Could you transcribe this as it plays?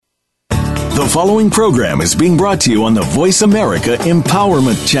The following program is being brought to you on the Voice America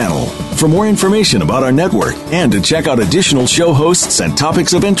Empowerment Channel. For more information about our network and to check out additional show hosts and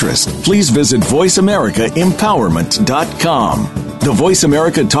topics of interest, please visit voiceamericaempowerment.com. The Voice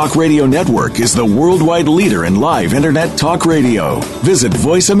America Talk Radio Network is the worldwide leader in live Internet talk radio. Visit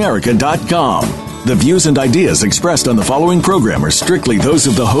voiceamerica.com. The views and ideas expressed on the following program are strictly those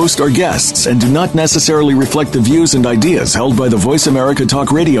of the host or guests and do not necessarily reflect the views and ideas held by the Voice America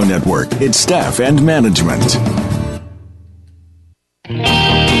Talk Radio Network, its staff, and management.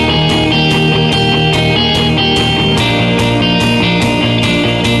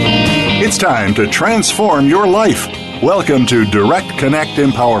 It's time to transform your life. Welcome to Direct Connect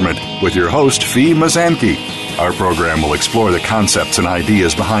Empowerment with your host, Fee Mazanke. Our program will explore the concepts and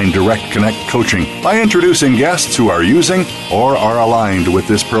ideas behind Direct Connect coaching by introducing guests who are using or are aligned with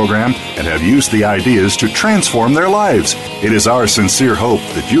this program and have used the ideas to transform their lives. It is our sincere hope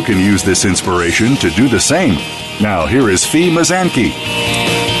that you can use this inspiration to do the same. Now, here is Fee Mazanke.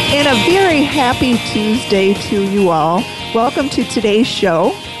 And a very happy Tuesday to you all. Welcome to today's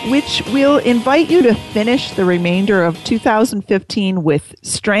show, which will invite you to finish the remainder of 2015 with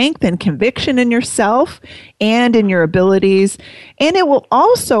strength and conviction in yourself and in your abilities. And it will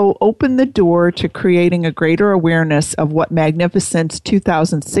also open the door to creating a greater awareness of what magnificent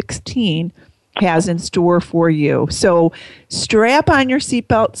 2016 has in store for you. So strap on your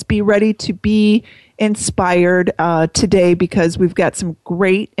seatbelts, be ready to be inspired today, because we've got some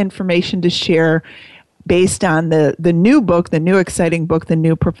great information to share based on the new book, the new exciting book, the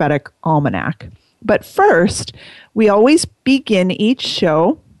new Prophetic Almanac. But first, we always begin each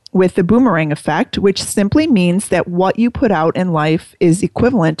show with the boomerang effect, which simply means that what you put out in life is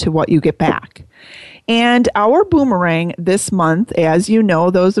equivalent to what you get back. And our boomerang this month, as you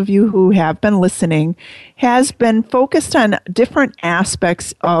know, those of you who have been listening, has been focused on different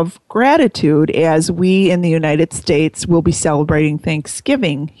aspects of gratitude, as we in the United States will be celebrating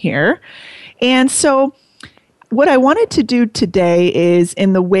Thanksgiving here. And so what I wanted to do today is,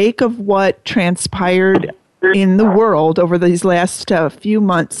 in the wake of what transpired in the world over these last few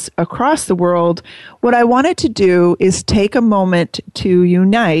months across the world, what I wanted to do is take a moment to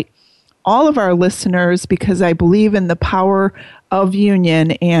unite all of our listeners, because I believe in the power of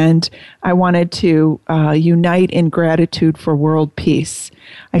union, and I wanted to unite in gratitude for world peace.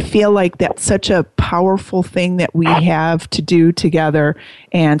 I feel like that's such a powerful thing that we have to do together,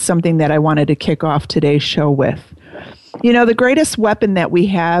 and something that I wanted to kick off today's show with. You know, the greatest weapon that we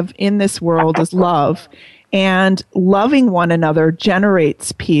have in this world is love. And loving one another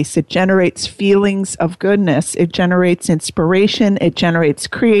generates peace. It generates feelings of goodness. It generates inspiration. It generates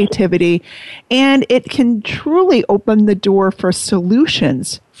creativity. And it can truly open the door for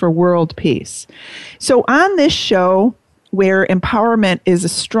solutions for world peace. So on this show, where empowerment is a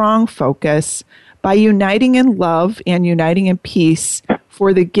strong focus, by uniting in love and uniting in peace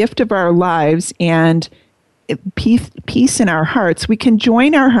for the gift of our lives and peace in our hearts, we can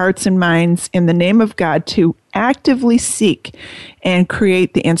join our hearts and minds in the name of God to actively seek and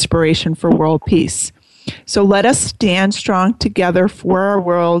create the inspiration for world peace. So let us stand strong together for our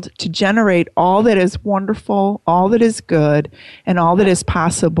world to generate all that is wonderful, all that is good, and all that is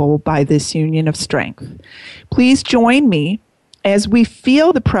possible by this union of strength. Please join me as we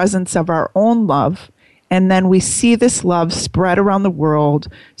feel the presence of our own love, and then we see this love spread around the world,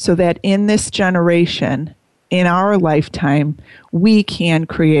 so that in this generation, in our lifetime, we can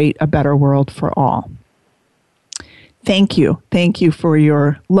create a better world for all. Thank you. Thank you for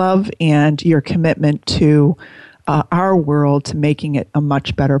your love and your commitment to our world, to making it a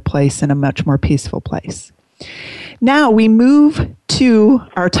much better place and a much more peaceful place. Now we move to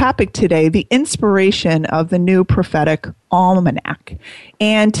our topic today, the inspiration of the new Prophetic Almanac.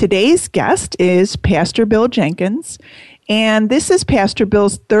 And today's guest is Pastor Bill Jenkins. And this is Pastor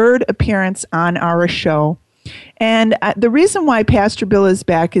Bill's third appearance on our show. And the reason why Pastor Bill is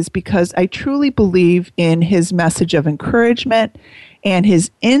back is because I truly believe in his message of encouragement and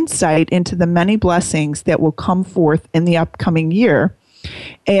his insight into the many blessings that will come forth in the upcoming year,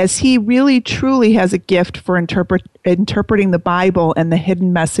 as he really truly has a gift for interpreting the Bible and the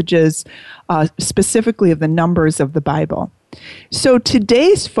hidden messages, specifically of the numbers of the Bible. So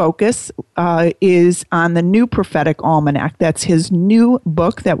today's focus is on the new Prophetic Almanac. That's his new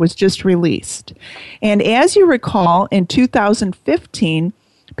book that was just released. And as you recall, in 2015,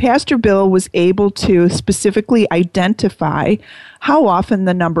 Pastor Bill was able to specifically identify how often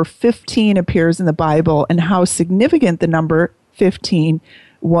the number 15 appears in the Bible and how significant the number 15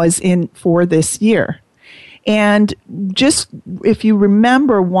 was in for this year. And just if you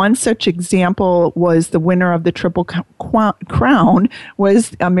remember, one such example was the winner of the Triple Crown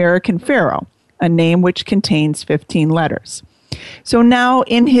was American Pharaoh, a name which contains 15 letters. So now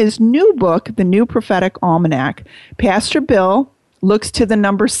in his new book, The New Prophetic Almanac, Pastor Bill looks to the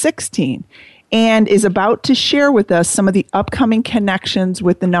number 16 and is about to share with us some of the upcoming connections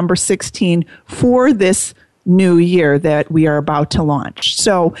with the number 16 for this new year that we are about to launch.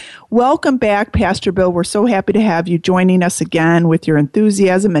 So welcome back, Pastor Bill. We're so happy to have you joining us again with your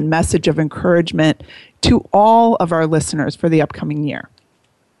enthusiasm and message of encouragement to all of our listeners for the upcoming year.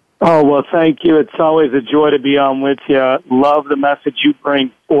 Oh, well, thank you. It's always a joy to be on with you. Love the message you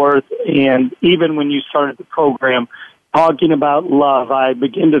bring forth. And even when you started the program talking about love, I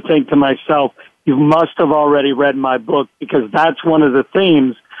begin to think to myself, you must have already read my book, because that's one of the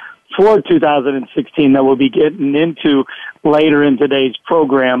themes for 2016 that we'll be getting into later in today's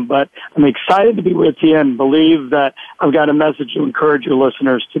program. But I'm excited to be with you and believe that I've got a message to encourage your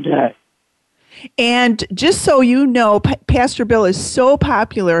listeners today. And just so you know, Pastor Bill is so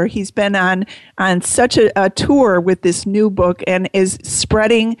popular. He's been on such a tour with this new book and is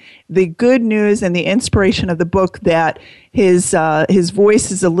spreading the good news and the inspiration of the book that his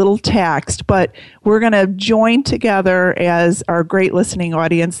voice is a little taxed. But we're going to join together as our great listening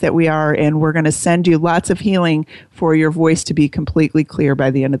audience that we are, and we're going to send you lots of healing for your voice to be completely clear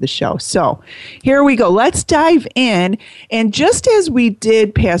by the end of the show. So here we go. Let's dive in. And just as we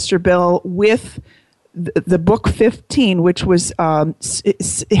did, Pastor Bill, with the book 15, which was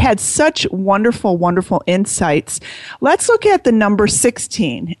had such wonderful insights. Let's look at the number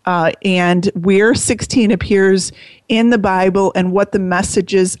 16 and where 16 appears in the Bible and what the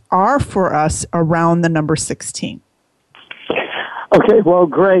messages are for us around the number 16. Okay, well,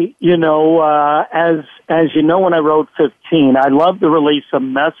 great. You know, as you know, when I wrote 15, I love to release a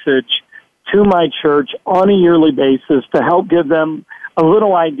message to my church on a yearly basis to help give them a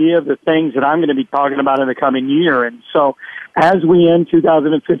little idea of the things that I'm going to be talking about in the coming year. And so as we end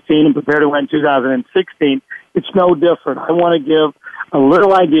 2015 and prepare to end 2016, it's no different. I want to give a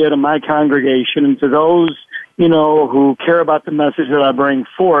little idea to my congregation and to those, you know, who care about the message that I bring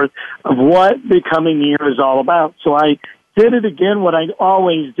forth of what the coming year is all about. So I did it again. What I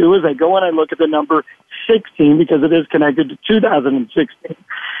always do is I go and I look at the number 16 because it is connected to 2016.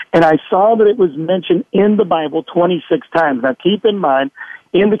 And I saw that it was mentioned in the Bible 26 times. Now, keep in mind,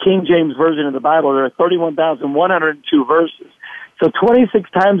 in the King James Version of the Bible, there are 31,102 verses. So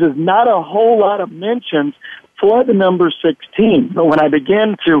 26 times is not a whole lot of mentions for the number 16. But when I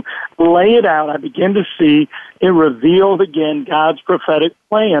begin to lay it out, I begin to see it revealed again God's prophetic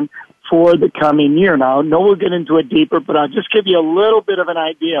plan for the coming year. Now, I know we'll get into it deeper, but I'll just give you a little bit of an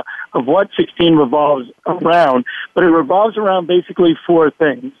idea of what 16 revolves around. But it revolves around basically four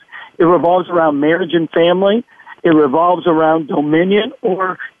things. It revolves around marriage and family. It revolves around dominion,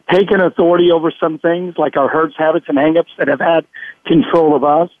 or taking authority over some things like our hurts, habits, and hang-ups that have had control of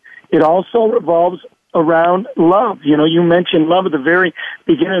us. It also revolves around love. You know, you mentioned love at the very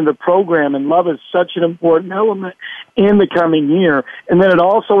beginning of the program, and love is such an important element in the coming year. And then it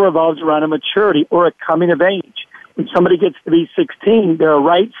also revolves around a maturity or a coming of age. When somebody gets to be 16, there are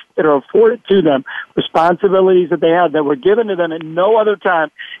rights that are afforded to them, responsibilities that they have that were given to them at no other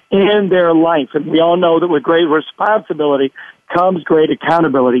time in their life. And we all know that with great responsibility comes great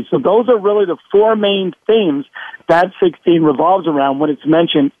accountability. So those are really the four main themes that 16 revolves around when it's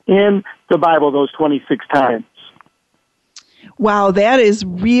mentioned in the Bible those 26 times. Wow, that is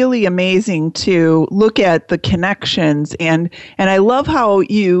really amazing to look at the connections, and I love how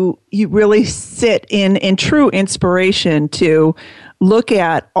you really sit in true inspiration to look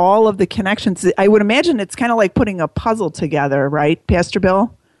at all of the connections. I would imagine it's kind of like putting a puzzle together, right, Pastor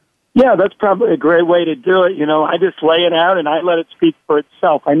Bill? Yeah, that's probably a great way to do it. You know, I just lay it out and I let it speak for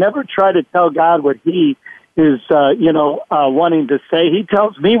itself. I never try to tell God what He is, wanting to say. He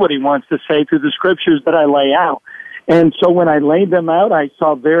tells me what He wants to say through the scriptures that I lay out. And so when I laid them out, I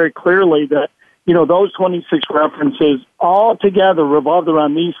saw very clearly that, you know, those 26 references all together revolved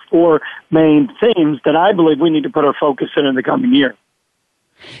around these four main themes that I believe we need to put our focus in the coming year.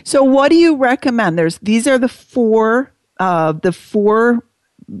 So what do you recommend? These are the four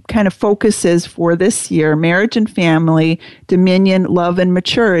kind of focuses for this year: marriage and family, dominion, love, and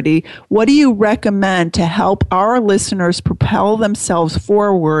maturity. What do you recommend to help our listeners propel themselves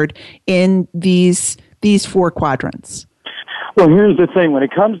forward in these four quadrants? Well, here's the thing. When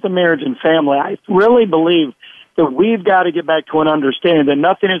it comes to marriage and family, I really believe that we've got to get back to an understanding that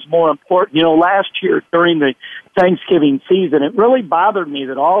nothing is more important. You know, last year during the Thanksgiving season, it really bothered me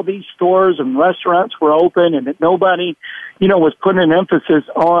that all these stores and restaurants were open and that nobody, you know, was putting an emphasis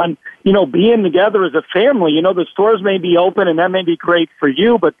on, being together as a family. The stores may be open and that may be great for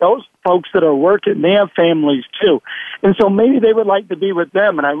you, but those folks that are working, they have families too. And so maybe they would like to be with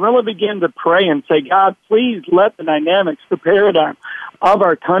them. And I really begin to pray and say, God, please let the dynamics, the paradigm of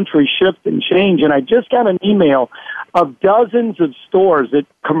our country shift and change. And I just got an email of dozens of stores that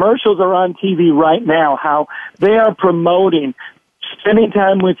commercials are on TV right now, how they are promoting spending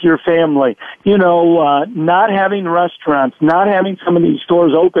time with your family, not having restaurants, not having some of these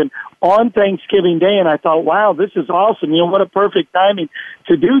stores open on Thanksgiving Day. And I thought, wow, this is awesome. What a perfect timing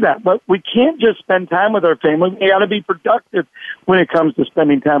to do that. But we can't just spend time with our family. We got to be productive when it comes to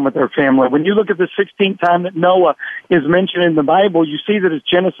spending time with our family. When you look at the 16th time that Noah is mentioned in the Bible, you see that it's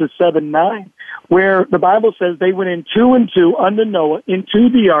Genesis 7:9, where the Bible says they went in two and two unto Noah into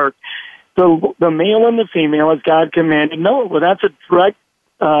the ark, the male and the female, as God commanded Noah. Well, that's a direct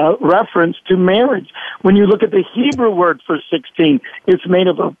reference to marriage. When you look at the Hebrew word for 16, it's made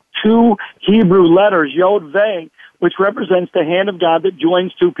up of two Hebrew letters, Yod Veh, which represents the hand of God that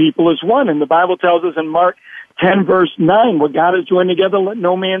joins two people as one. And the Bible tells us in Mark 10, verse 9, what God has joined together, let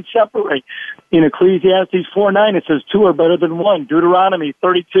no man separate. In Ecclesiastes 4:9, it says, two are better than one. Deuteronomy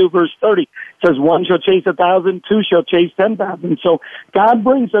 32, verse 30, says, one shall chase 1,000, two shall chase 10,000. So God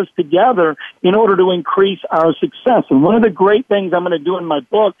brings us together in order to increase our success. And one of the great things I'm going to do in my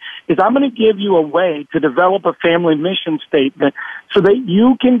book is I'm going to give you a way to develop a family mission statement so that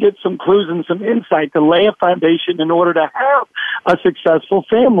you can get some clues and some insight to lay a foundation in order to have a successful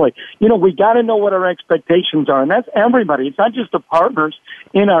family. We got to know what our expectations are, and that's everybody. It's not just the partners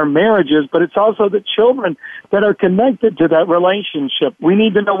in our marriages, but it's also the children that are connected to that relationship. We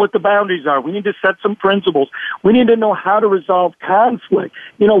need to know what the boundaries are. We need to set some principles. We need to know how to resolve conflict.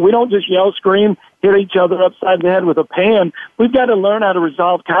 We don't just yell, scream, hit each other upside the head with a pan. We've got to learn how to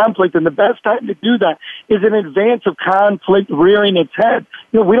resolve conflict, and the best time to do that is in advance of conflict rearing its head.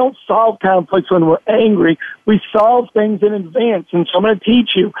 We don't solve conflicts when we're angry. We solve things in advance, and so I'm going to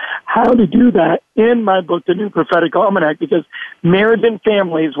teach you how to do that in my book, The New Prophetic Almanac, because marriage and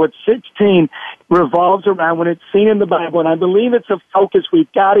family is what 16 revolves around when it's seen in the Bible, and I believe it's a focus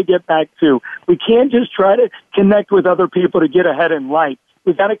we've got to get back to. We can't just try to connect with other people to get ahead in life.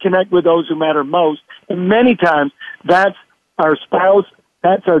 We've got to connect with those who matter most. And many times, that's our spouse,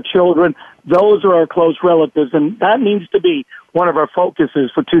 that's our children, those are our close relatives, and that needs to be one of our focuses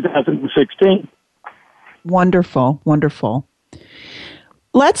for 2016. Wonderful, wonderful.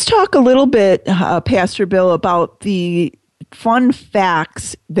 Let's talk a little bit, Pastor Bill, about the fun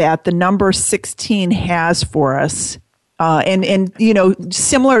facts that the number 16 has for us. And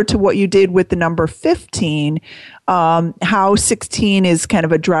similar to what you did with the number 15, how 16 is kind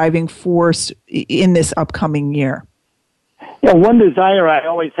of a driving force in this upcoming year. Yeah, one desire I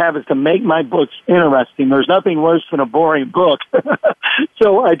always have is to make my books interesting. There's nothing worse than a boring book.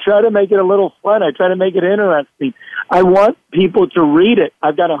 So I try to make it a little fun. I try to make it interesting. I want people to read it.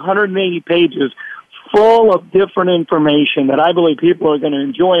 I've got 180 pages full of different information that I believe people are going to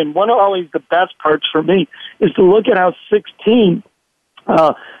enjoy. And one of always the best parts for me is to look at how 16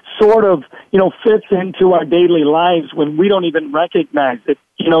 sort of, fits into our daily lives when we don't even recognize it.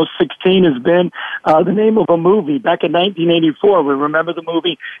 16 has been the name of a movie. Back in 1984, we remember the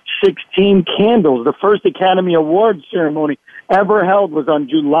movie 16 Candles. The first Academy Awards ceremony ever held was on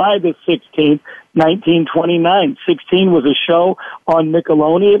July the 16th, 1929. 16 was a show on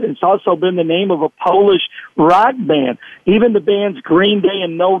Nickelodeon. It's also been the name of a Polish rock band. Even the bands Green Day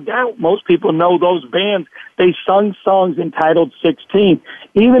and No Doubt, most people know those bands. They sung songs entitled 16.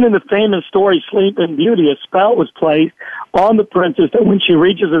 Even in the famous story Sleeping Beauty, a spell was placed on the princess that when she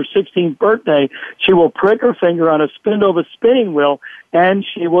reaches her 16th birthday, she will prick her finger on a spindle of a spinning wheel and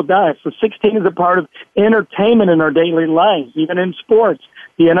she will die. So 16 is a part of entertainment in our daily lives, even in sports.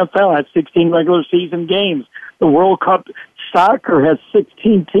 The NFL has 16 regular season games. The World Cup soccer has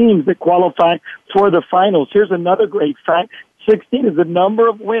 16 teams that qualify for the finals. Here's another great fact. 16 is the number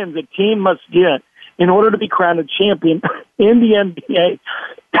of wins a team must get in order to be crowned a champion in the NBA,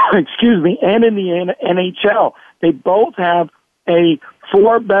 and in the NHL. They both have a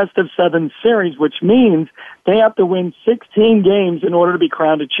 4 best-of-7 series, which means they have to win 16 games in order to be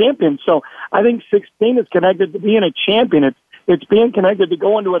crowned a champion. So I think 16 is connected to being a champion. It's being connected to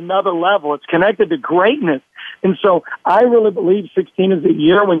going to another level. It's connected to greatness. And so I really believe 16 is a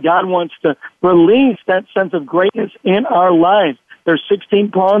year when God wants to release that sense of greatness in our lives. There's 16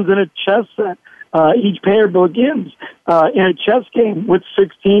 pawns in a chess set. Each pair begins in a chess game with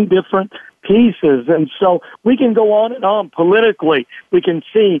 16 different pieces. And so we can go on and on politically. We can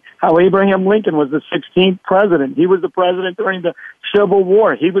see how Abraham Lincoln was the 16th president. He was the president during the Civil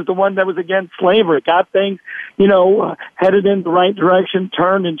War. He was the one that was against slavery, got things, headed in the right direction,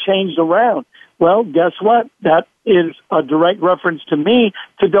 turned and changed around. Well, guess what? That is a direct reference to me,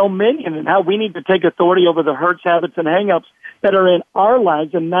 to dominion, and how we need to take authority over the hurts, habits, and hang-ups that are in our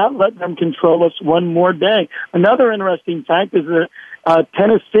lives and not let them control us one more day. Another interesting fact is that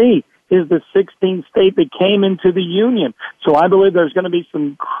Tennessee is the 16th state that came into the Union. So I believe there's going to be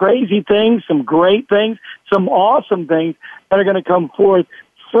some crazy things, some great things, some awesome things that are going to come forth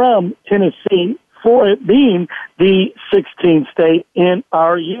from Tennessee for it being the 16th state in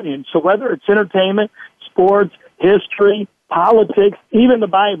our Union. So whether it's entertainment, sports, history, politics, even the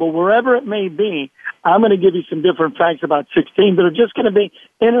Bible, wherever it may be, I'm going to give you some different facts about 16 that are just going to be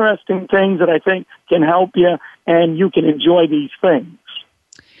interesting things that I think can help you, and you can enjoy these things.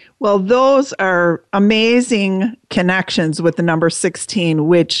 Well, those are amazing connections with the number 16,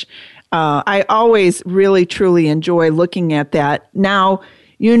 which I always really, truly enjoy looking at that. Now,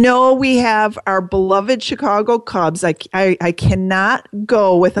 we have our beloved Chicago Cubs. I cannot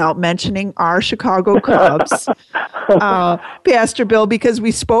go without mentioning our Chicago Cubs, Pastor Bill, because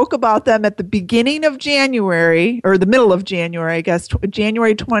we spoke about them at the beginning of January, or the middle of January, I guess.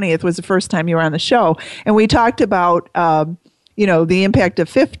 January 20th was the first time you were on the show. And we talked about the impact of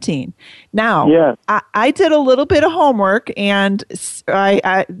 15. Now, yeah. I did a little bit of homework, and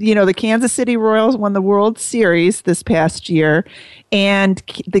the Kansas City Royals won the World Series this past year, and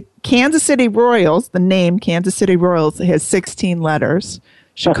the Kansas City Royals, the name Kansas City Royals, has 16 letters.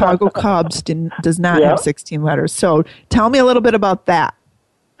 Chicago Cubs does not have 16 letters. So tell me a little bit about that.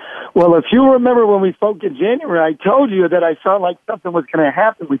 Well, if you remember when we spoke in January, I told you that I felt like something was going to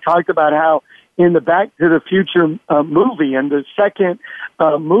happen. We talked about how in the Back to the Future movie, and the second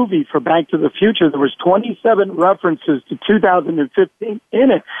movie for Back to the Future, there was 27 references to 2015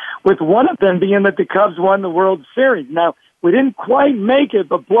 in it, with one of them being that the Cubs won the World Series. Now, we didn't quite make it,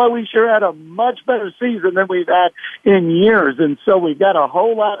 but boy, we sure had a much better season than we've had in years. And so we've got a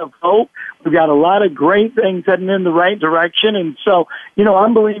whole lot of hope. We've got a lot of great things heading in the right direction. And so,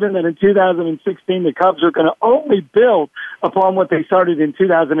 I'm believing that in 2016, the Cubs are going to only build upon what they started in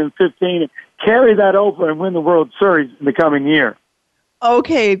 2015 and carry that over and win the World Series in the coming year.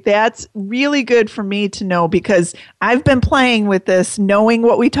 Okay, that's really good for me to know, because I've been playing with this, knowing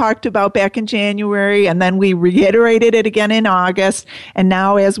what we talked about back in January, and then we reiterated it again in August. And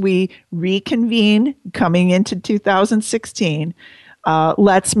now as we reconvene coming into 2016,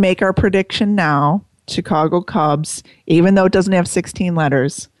 let's make our prediction now. Chicago Cubs, even though it doesn't have 16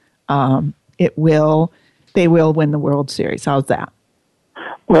 letters, they will win the World Series. How's that?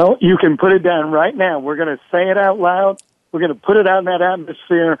 Well, you can put it down right now. We're going to say it out loud. We're going to put it out in that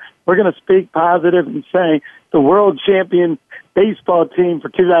atmosphere. We're going to speak positive and say the world champion baseball team for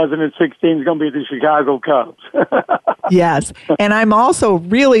 2016 is going to be the Chicago Cubs. Yes. And I'm also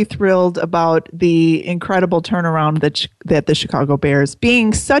really thrilled about the incredible turnaround that the Chicago Bears,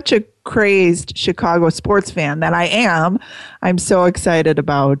 being such a crazed Chicago sports fan that I am, I'm so excited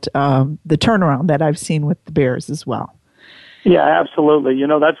about the turnaround that I've seen with the Bears as well. Yeah, absolutely.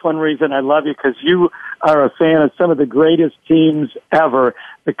 That's one reason I love you, because you are a fan of some of the greatest teams ever.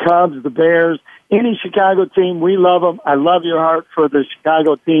 The Cubs, the Bears, any Chicago team, we love them. I love your heart for the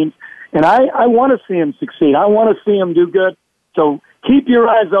Chicago teams, and I want to see them succeed. I want to see them do good. So keep your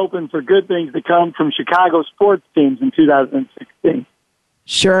eyes open for good things to come from Chicago sports teams in 2016.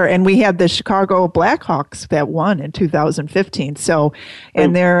 Sure, and we had the Chicago Blackhawks that won in 2015. So,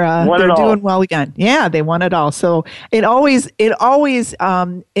 and they're doing well again. Yeah, they won it all. So it always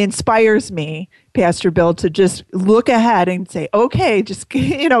inspires me, Pastor Bill, to just look ahead and say, okay, just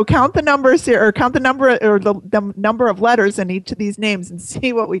count the numbers here, or count the number or the number of letters in each of these names, and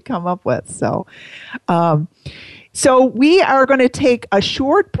see what we come up with. So, so we are going to take a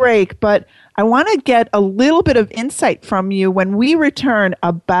short break, but I want to get a little bit of insight from you when we return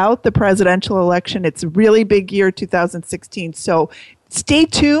about the presidential election. It's a really big year, 2016. So stay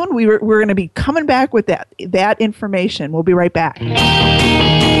tuned. We're going to be coming back with that information. We'll be right back.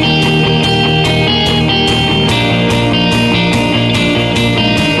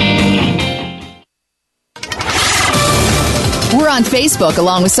 We're on Facebook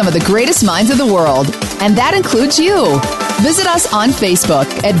along with some of the greatest minds of the world, and that includes you. Visit us on Facebook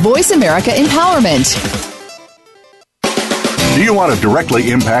at Voice America Empowerment. Do you want to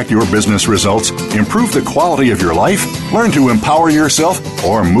directly impact your business results, improve the quality of your life, learn to empower yourself,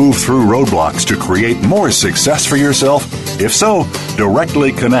 or move through roadblocks to create more success for yourself? If so,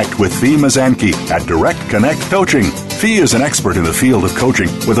 directly connect with Fee Mazanke at Direct Connect Coaching. Fee is an expert in the field of coaching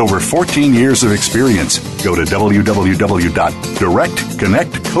with over 14 years of experience. Go to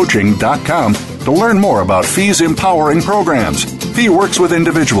www.directconnectcoaching.com to learn more about Fee's empowering programs. Fee works with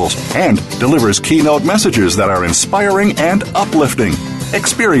individuals and delivers keynote messages that are inspiring and uplifting.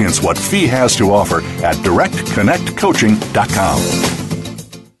 Experience what Fee has to offer at directconnectcoaching.com.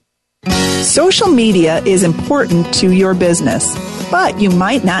 Social media is important to your business, but you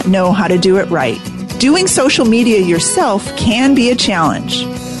might not know how to do it right. Doing social media yourself can be a challenge.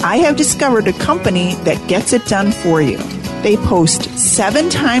 I have discovered a company that gets it done for you. They post 7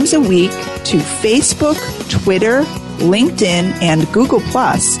 times a week to Facebook, Twitter, LinkedIn, and Google+,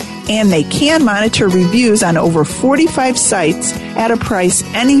 and they can monitor reviews on over 45 sites at a price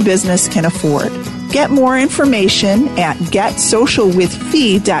any business can afford. Get more information at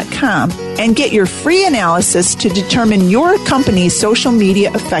getsocialwithfee.com and get your free analysis to determine your company's social media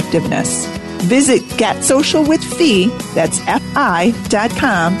effectiveness. Visit getsocialwithfee, that's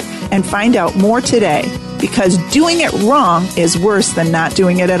FI.com, and find out more today, because doing it wrong is worse than not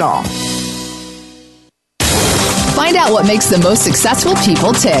doing it at all. Find out what makes the most successful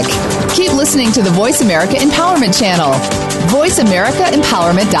people tick. Keep listening to the Voice America Empowerment Channel.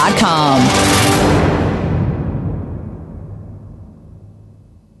 VoiceAmericaEmpowerment.com.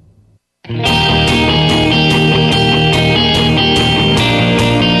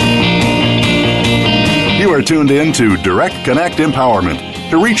 You are tuned in to Direct Connect Empowerment.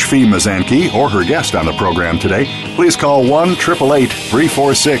 To reach Fee Mazanke or her guest on the program today, please call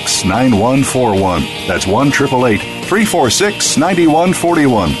 1-888-346-9141. That's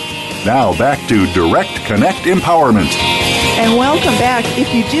 1-888-346-9141. Now back to Direct Connect Empowerment. And welcome back.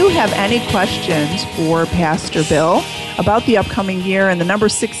 If you do have any questions for Pastor Bill about the upcoming year and the number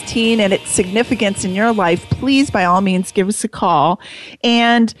 16 and its significance in your life, please, by all means, give us a call.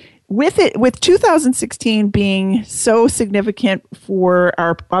 And with 2016 being so significant for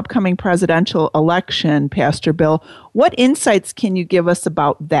our upcoming presidential election, Pastor Bill, what insights can you give us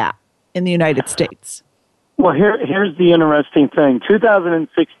about that in the United States? Well, here's the interesting thing.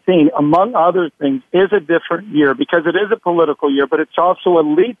 2016, among other things, is a different year because it is a political year, but it's also a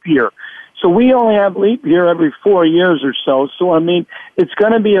leap year. So we only have leap year every 4 years or so. So, I mean, it's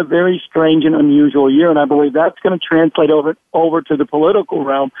going to be a very strange and unusual year, and I believe that's going to translate over to the political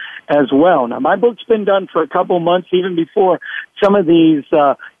realm as well. Now, my book's been done for a couple months, even before some of these,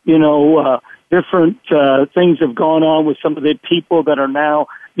 different things have gone on with some of the people that are now,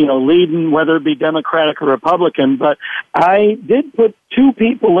 leading, whether it be Democratic or Republican. But I did put 2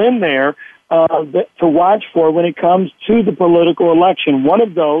 people in there to watch for when it comes to the political election. One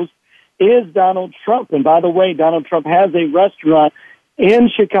of those is Donald Trump. And by the way, Donald Trump has a restaurant in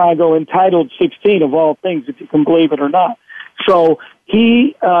Chicago entitled 16 of all things, if you can believe it or not. So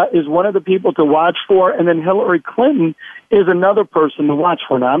he is one of the people to watch for. And then Hillary Clinton is another person to watch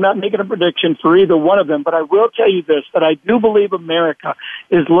for. Now, I'm not making a prediction for either one of them, but I will tell you this, that I do believe America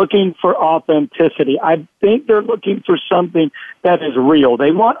is looking for authenticity. I think they're looking for something that is real. They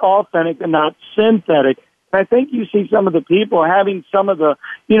want authentic and not synthetic. I think you see some of the people having some of the,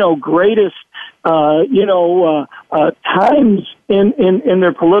 greatest, times in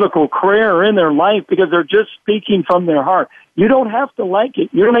their political career or in their life because they're just speaking from their heart. You don't have to like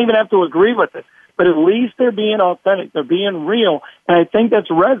it. You don't even have to agree with it. But at least they're being authentic. They're being real. And I think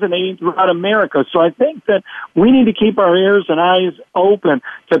that's resonating throughout America. So I think that we need to keep our ears and eyes open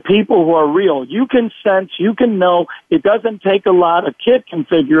to people who are real. You can sense, you can know. It doesn't take a lot. A kid can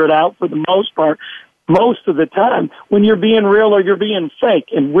figure it out for the most part. Most of the time when you're being real or you're being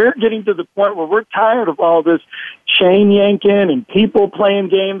fake. And we're getting to the point where we're tired of all this chain yanking and people playing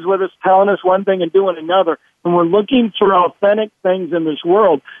games with us, telling us one thing and doing another. And we're looking for authentic things in this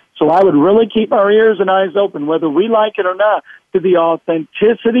world. So I would really keep our ears and eyes open, whether we like it or not, to the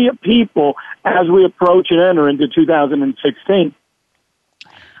authenticity of people as we approach and enter into 2016.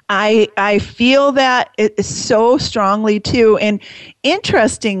 I feel that it so strongly too. And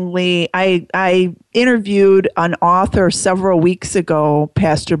interestingly, I interviewed an author several weeks ago,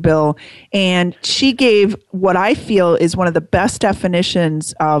 Pastor Bill, and she gave what I feel is one of the best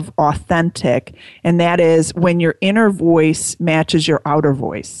definitions of authentic, and that is when your inner voice matches your outer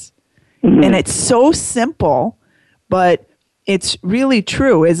voice. Mm-hmm. And it's so simple, but it's really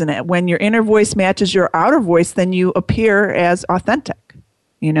true, isn't it? When your inner voice matches your outer voice, then you appear as authentic.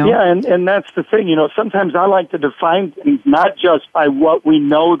 Yeah, and that's the thing. Sometimes I like to define things not just by what we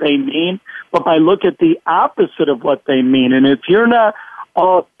know they mean, but by look at the opposite of what they mean. And if you're not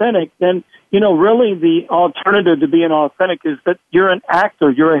authentic, then, really the alternative to being authentic is that you're an actor,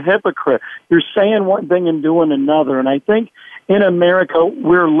 you're a hypocrite, you're saying one thing and doing another. And I think in America,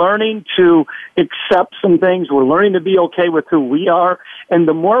 we're learning to accept some things. We're learning to be okay with who we are. And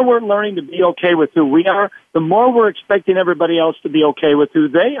the more we're learning to be okay with who we are, the more we're expecting everybody else to be okay with who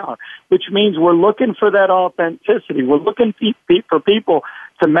they are, which means we're looking for that authenticity. We're looking for people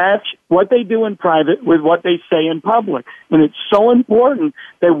to match what they do in private with what they say in public. And it's so important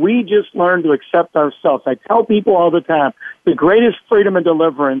that we just learn to accept ourselves. I tell people all the time, the greatest freedom and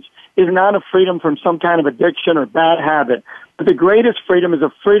deliverance is not a freedom from some kind of addiction or bad habit, but the greatest freedom is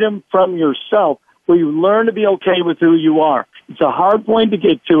a freedom from yourself, where you learn to be okay with who you are. It's a hard point to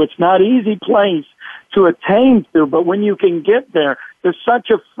get to. It's not an easy place to attain to, but when you can get there, there's such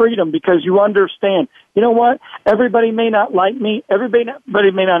a freedom because you understand, you know what? Everybody may not like me. Everybody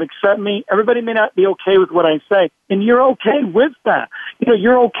may not accept me. Everybody may not be okay with what I say. And you're okay with that.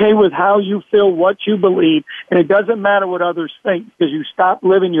 You're okay with how you feel, what you believe, and it doesn't matter what others think because you stop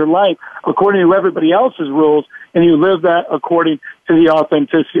living your life according to everybody else's rules and you live that according to the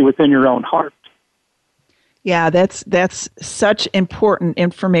authenticity within your own heart. Yeah, that's such important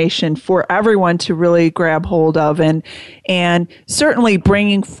information for everyone to really grab hold of, and certainly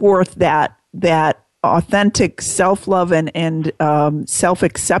bringing forth that authentic self-love and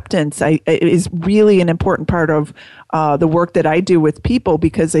self-acceptance is really an important part of the work that I do with people,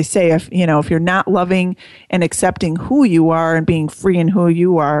 because they say if you're not loving and accepting who you are and being free in who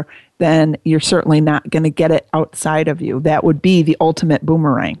you are, then you're certainly not going to get it outside of you. That would be the ultimate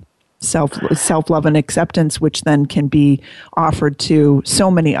boomerang. Self-love and acceptance, which then can be offered to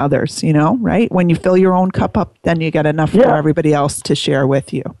so many others, right? When you fill your own cup up, then you get enough for everybody else to share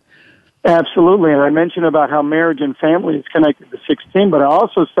with you. Absolutely. And I mentioned about how marriage and family is connected to 16, but I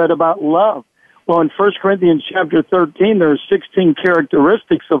also said about love. Well, in 1 Corinthians chapter 13, there are 16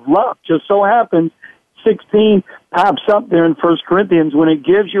 characteristics of love. Just so happens 16 pops up there in 1 Corinthians when it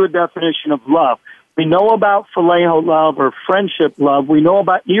gives you a definition of love. We know about phileo love or friendship love. We know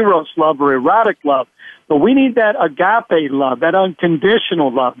about eros love or erotic love. But we need that agape love, that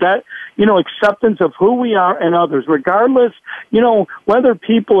unconditional love, that, acceptance of who we are and others. Regardless, whether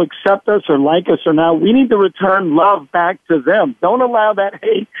people accept us or like us or not, we need to return love back to them. Don't allow that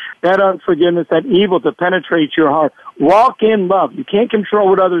hate, that unforgiveness, that evil to penetrate your heart. Walk in love. You can't control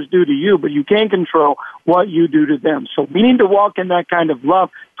what others do to you, but you can control what you do to them. So we need to walk in that kind of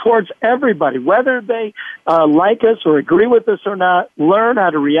love towards everybody, whether they like us or agree with us or not. Learn how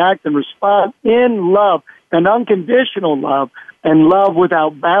to react and respond in love, and unconditional love, and love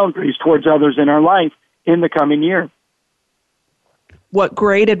without boundaries towards others in our life in the coming year. What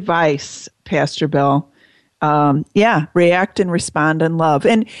great advice, Pastor Bill. React and respond in love.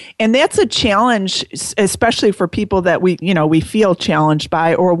 And that's a challenge, especially for people that we feel challenged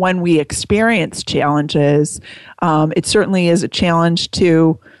by, or when we experience challenges. It certainly is a challenge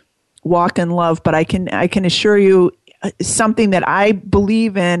to walk in love, but I can assure you, something that I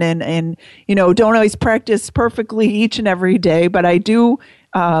believe in and don't always practice perfectly each and every day, but I do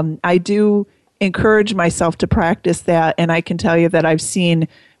encourage myself to practice that. And I can tell you that I've seen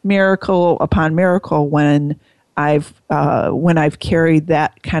miracle upon miracle when I've carried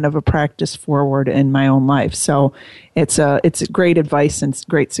that kind of a practice forward in my own life. So it's a great advice and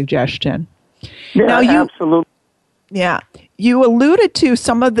great suggestion. Yeah, absolutely. Yeah. You alluded to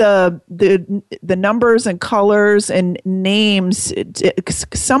some of the numbers and colors and names,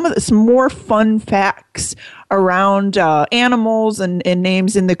 some more fun facts around animals and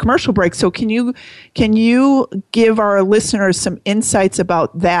names in the commercial break. So can you give our listeners some insights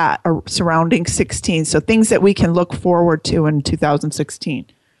about that surrounding 16? So things that we can look forward to in 2016.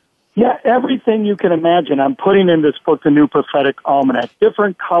 Yeah, everything you can imagine. I'm putting in this book, the new Prophetic Almanac,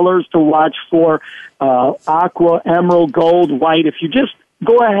 different colors to watch for, aqua, emerald, gold, white. If you just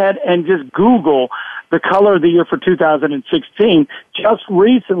go ahead and just Google the color of the year for 2016, just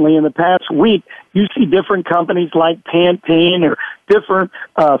recently in the past week, you see different companies like Pantene or different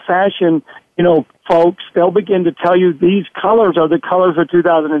fashion, folks, they'll begin to tell you these colors are the colors of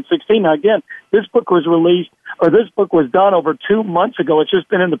 2016. Now, again, this book was done over 2 months ago. It's just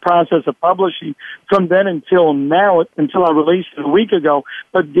been in the process of publishing from then until now, until I released it a week ago.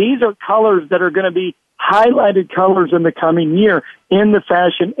 But these are colors that are going to be highlighted colors in the coming year in the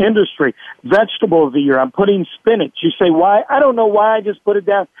fashion industry. Vegetable of the year, I'm putting spinach. You say, why? I don't know why. I just put it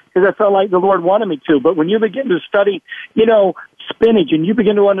down because I felt like the Lord wanted me to. But when you begin to study, spinach, and you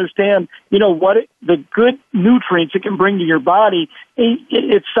begin to understand, the good nutrients it can bring to your body,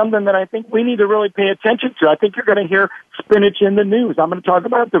 it's something that I think we need to really pay attention to. I think you're going to hear spinach in the news. I'm going to talk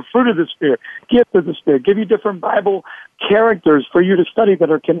about the fruit of the Spirit, gift of the Spirit, give you different Bible characters for you to study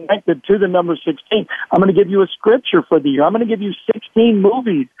that are connected to the number 16. I'm going to give you a scripture for the year. I'm going to give you 16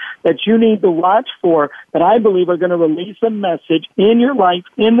 movies that you need to watch for that I believe are going to release a message in your life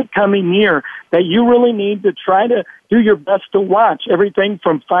in the coming year that you really need to try to do your best to watch. Everything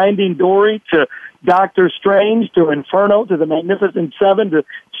from Finding Dory to Doctor Strange to Inferno to the Magnificent Seven to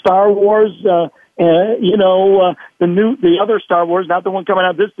Star Wars, the other Star Wars, not the one coming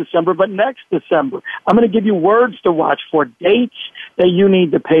out this December, but next December. I'm going to give you words to watch for, dates that you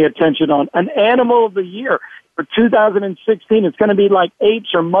need to pay attention on. An animal of the year for 2016, it's going to be like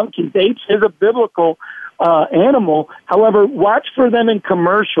apes or monkeys. Apes is a biblical animal. However, watch for them in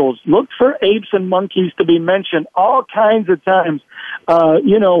commercials. Look for apes and monkeys to be mentioned all kinds of times,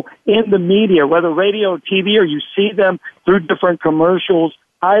 in the media, whether radio, TV, or you see them through different commercials,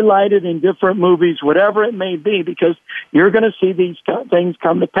 highlighted in different movies, whatever it may be, because you're going to see these things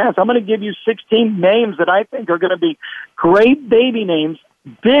come to pass. I'm going to give you 16 names that I think are going to be great baby names,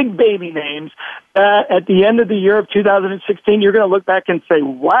 big baby names. At the end of the year of 2016, you're going to look back and say,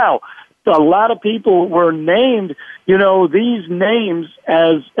 wow, a lot of people were named, these names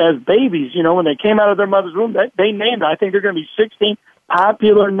as babies, when they came out of their mother's womb, they named, I think there are going to be 16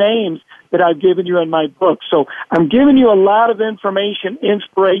 popular names that I've given you in my book. So I'm giving you a lot of information,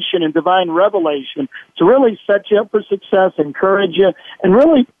 inspiration, and divine revelation to really set you up for success, encourage you, and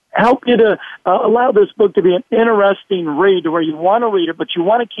really help you to allow this book to be an interesting read to where you want to read it, but you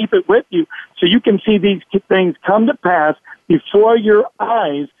want to keep it with you so you can see these things come to pass before your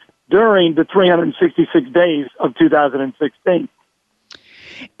eyes during the 366 days of 2016.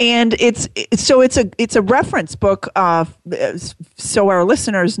 And it's a reference book, so our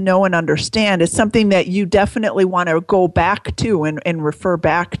listeners know and understand. It's something that you definitely want to go back to and refer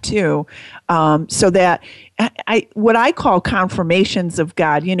back to, so that what I call confirmations of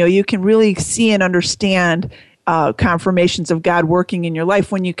God. You can really see and understand confirmations of God working in your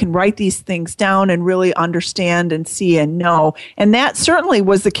life when you can write these things down and really understand and see and know. And that certainly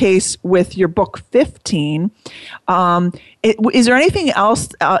was the case with your book 15. Is there anything else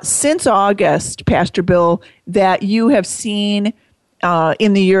since August, Pastor Bill, that you have seen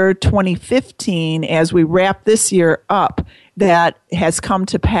in the year 2015 as we wrap this year up that has come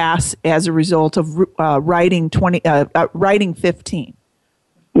to pass as a result of writing 15?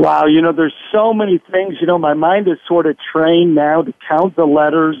 Wow, there's so many things. My mind is sort of trained now to count the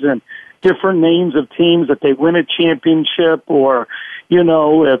letters and different names of teams if they win a championship or,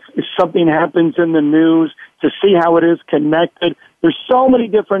 if something happens in the news, to see how it is connected. There's so many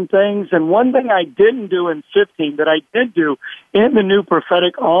different things. And one thing I didn't do in 15 that I did do in the new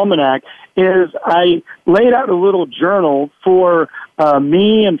Prophetic Almanac is I laid out a little journal for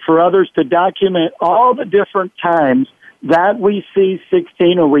me and for others to document all the different times that we see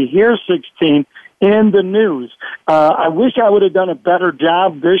 16 or we hear 16 in the news. I wish I would have done a better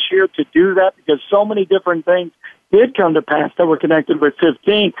job this year to do that because so many different things did come to pass that were connected with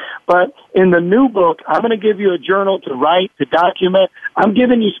 15. But in the new book, I'm going to give you a journal to write, to document. I'm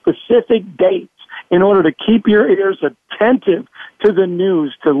giving you specific dates in order to keep your ears attentive to the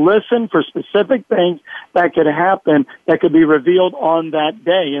news, to listen for specific things that could happen, that could be revealed on that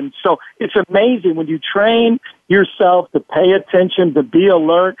day. And so it's amazing when you train yourself to pay attention, to be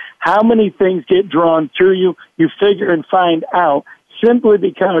alert, how many things get drawn to you, you figure and find out simply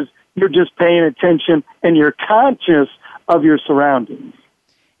because you're just paying attention and you're conscious of your surroundings.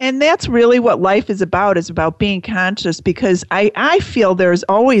 And that's really what life is about being conscious, because I feel there's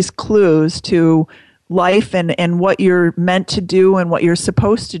always clues to life and what you're meant to do and what you're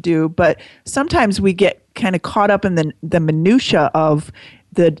supposed to do. But sometimes we get kind of caught up in the minutia of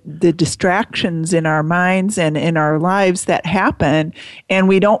the distractions in our minds and in our lives that happen, and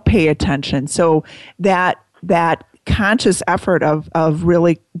we don't pay attention. So that conscious effort of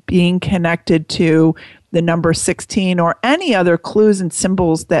really being connected to the number 16 or any other clues and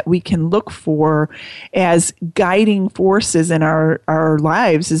symbols that we can look for as guiding forces in our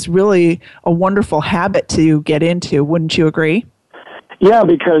lives is really a wonderful habit to get into. Wouldn't you agree? Yeah,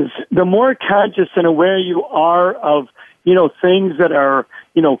 because the more conscious and aware you are of, things that are,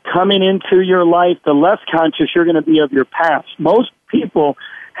 coming into your life, the less conscious you're going to be of your past. Most people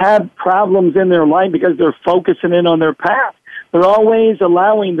have problems in their life because they're focusing in on their past. They're always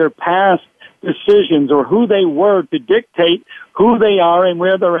allowing their past decisions or who they were to dictate who they are and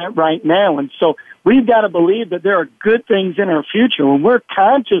where they're at right now. And so we've got to believe that there are good things in our future. When we're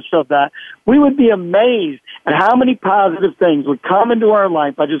conscious of that, we would be amazed at how many positive things would come into our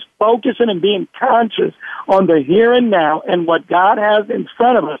life by just focusing and being conscious on the here and now and what God has in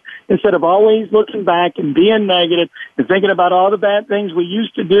front of us, instead of always looking back and being negative and thinking about all the bad things we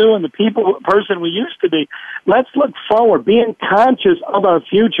used to do and the person we used to be. Let's look forward. Being conscious of our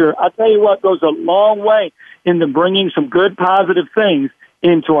future, I tell you what, goes a long way into bringing some good, positive things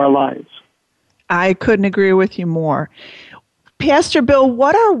into our lives. I couldn't agree with you more. Pastor Bill,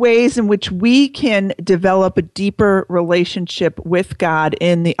 what are ways in which we can develop a deeper relationship with God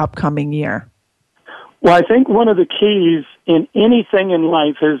in the upcoming year? Well, I think one of the keys in anything in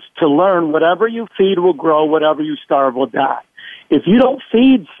life is to learn whatever you feed will grow, whatever you starve will die. If you don't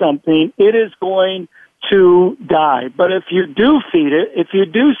feed something, it is going to die. But if you do feed it, if you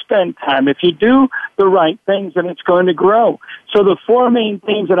do spend time, if you do the right things, then it's going to grow. So the four main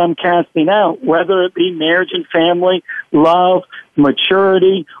things that I'm casting out, whether it be marriage and family, love,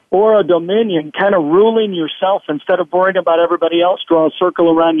 maturity, or a dominion, kind of ruling yourself instead of worrying about everybody else, draw a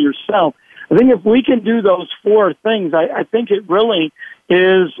circle around yourself. I think if we can do those four things, I think it really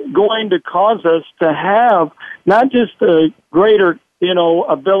is going to cause us to have not just a greater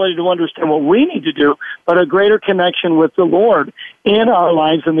ability to understand what we need to do, but a greater connection with the Lord in our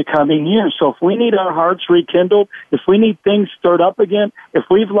lives in the coming years. So if we need our hearts rekindled, if we need things stirred up again, if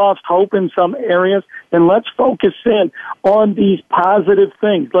we've lost hope in some areas, then let's focus in on these positive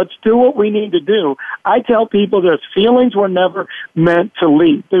things. Let's do what we need to do. I tell people this: feelings were never meant to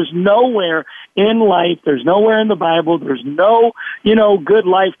lead. There's nowhere in life, there's nowhere in the Bible, there's no, good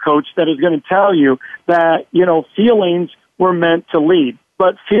life coach that is going to tell you that, feelings were meant to lead,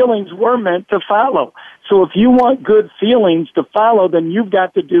 but feelings were meant to follow. So if you want good feelings to follow, then you've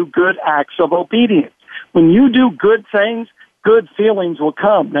got to do good acts of obedience. When you do good things, good feelings will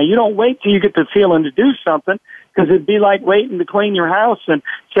come. Now, you don't wait till you get the feeling to do something, because it'd be like waiting to clean your house and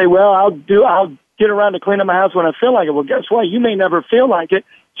say, well, I'll get around to cleaning my house when I feel like it. Well, guess what? You may never feel like it,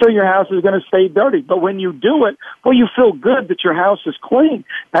 so your house is going to stay dirty. But when you do it, well, you feel good that your house is clean.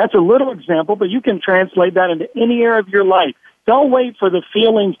 That's a little example, but you can translate that into any area of your life. Don't wait for the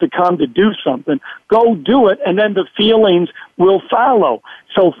feelings to come to do something. Go do it, and then the feelings will follow.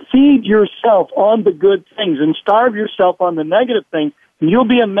 So feed yourself on the good things and starve yourself on the negative things, and you'll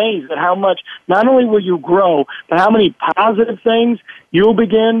be amazed at how much, not only will you grow, but how many positive things you'll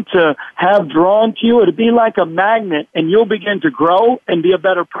begin to have drawn to you. It'll be like a magnet, and you'll begin to grow and be a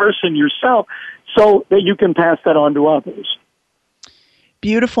better person yourself so that you can pass that on to others.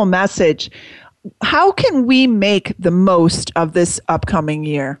 Beautiful message. How can we make the most of this upcoming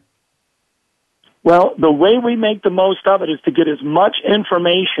year? Well, the way we make the most of it is to get as much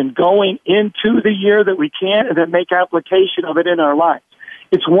information going into the year that we can, and then make application of it in our lives.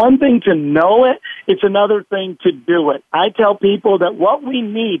 It's one thing to know it. It's another thing to do it. I tell people that what we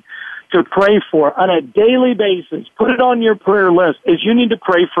need to pray for on a daily basis, put it on your prayer list, is you need to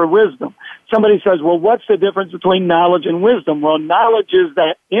pray for wisdom. Somebody says, well, what's the difference between knowledge and wisdom? Well, knowledge is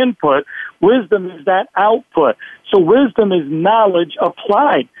that input. Wisdom is that output. So wisdom is knowledge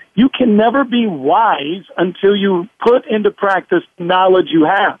applied. You can never be wise until you put into practice knowledge you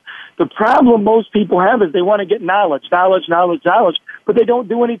have. The problem most people have is they want to get knowledge, but they don't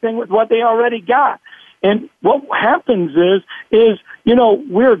do anything with what they already got. And what happens is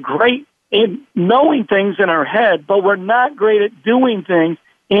we're great in knowing things in our head, but we're not great at doing things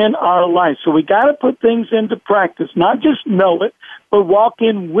in our life. So we got to put things into practice, not just know it, but walk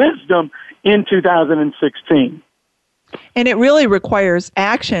in wisdom in 2016. And it really requires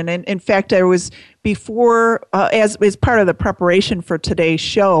action. And in fact, I was before, as part of the preparation for today's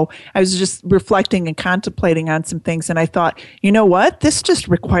show, I was just reflecting and contemplating on some things. And I thought, you know what? This just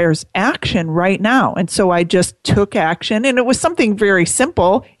requires action right now. And so I just took action, and it was something very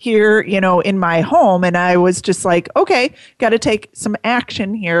simple here, in my home. And I was just like, okay, got to take some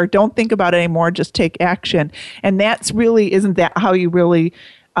action here. Don't think about it anymore. Just take action. And that's really, isn't that how you really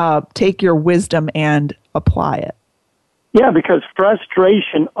take your wisdom and apply it? Yeah, because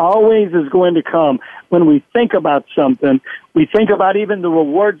frustration always is going to come when we think about something. We think about even the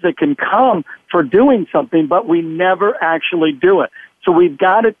rewards that can come for doing something, but we never actually do it. So we've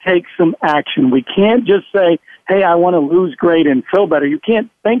got to take some action. We can't just say, hey, I want to lose weight and feel better. You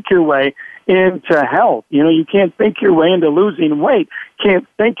can't think your way into health. You can't think your way into losing weight. Can't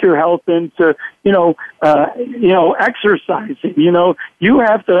think your health into, exercising. You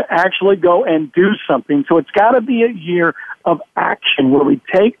have to actually go and do something. So it's got to be a year of action where we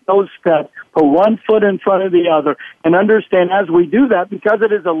take those steps, put one foot in front of the other, and understand as we do that, because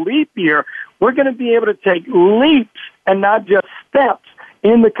it is a leap year, we're going to be able to take leaps and not just steps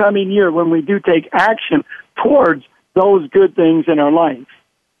in the coming year when we do take action towards those good things in our life.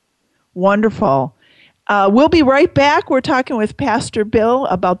 Wonderful. We'll be right back. We're talking with Pastor Bill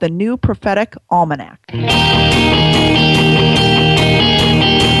about the new Prophetic Almanac.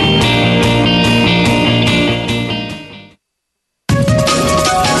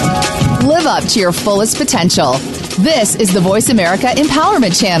 Live up to your fullest potential. This is the Voice America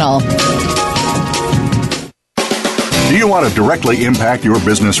Empowerment Channel. Do you want to directly impact your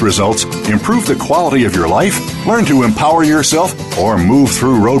business results, improve the quality of your life, learn to empower yourself, or move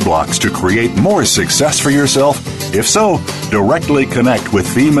through roadblocks to create more success for yourself? If so, directly connect with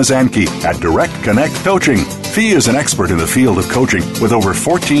Fee Mazanke at Direct Connect Coaching. Fee is an expert in the field of coaching with over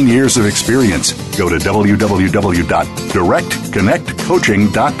 14 years of experience. Go to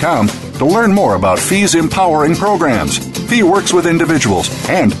www.directconnectcoaching.com to learn more about Fee's empowering programs. Fee works with individuals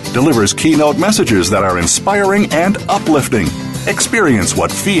and delivers keynote messages that are inspiring and uplifting. Experience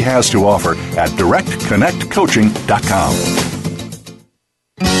what Fee has to offer at directconnectcoaching.com.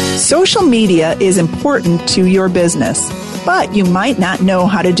 Social media is important to your business, but you might not know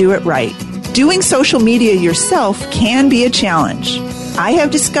how to do it right. Doing social media yourself can be a challenge. I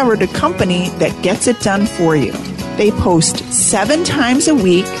have discovered a company that gets it done for you. They post 7 times a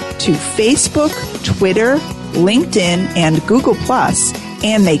week to Facebook, Twitter, LinkedIn, and Google+,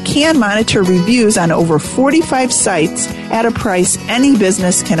 and they can monitor reviews on over 45 sites at a price any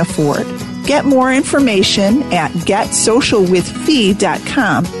business can afford. Get more information at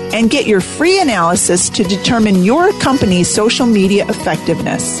getsocialwithfee.com and get your free analysis to determine your company's social media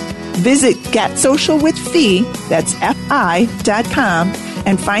effectiveness. Visit getsocialwithfee, that's FI.com,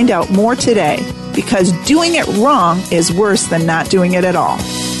 and find out more today, because doing it wrong is worse than not doing it at all.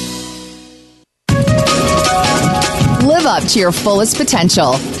 Live up to your fullest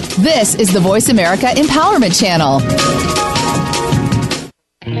potential. This is the Voice America Empowerment Channel.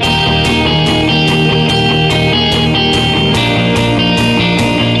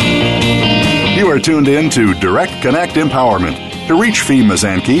 You are tuned in to Direct Connect Empowerment. To reach Fee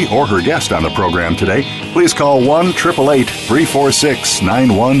Mazanke or her guest on the program today, please call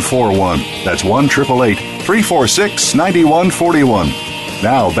 1-888-346-9141. That's 1-888-346-9141.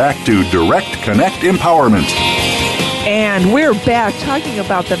 Now back to Direct Connect Empowerment. And we're back talking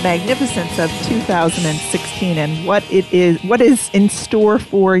about the magnificence of 2016 and what is in store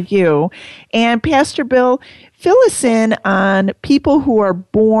for you. And Pastor Bill, fill us in on people who are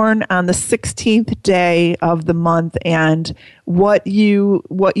born on the 16th day of the month and what you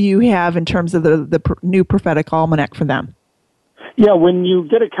have in terms of the new Prophetic Almanac for them. Yeah, when you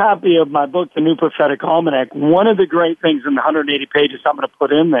get a copy of my book, The New Prophetic Almanac, one of the great things in the 180 pages I'm going to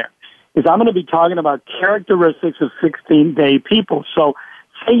put in there is I'm going to be talking about characteristics of 16-day people. So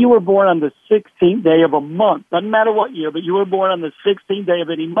say you were born on the 16th day of a month. Doesn't matter what year, but you were born on the 16th day of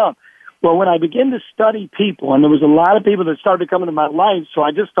any month. Well, when I began to study people, and there was a lot of people that started to come into my life, so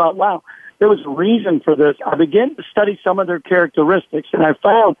I just thought, wow, there was a reason for this. I began to study some of their characteristics, and I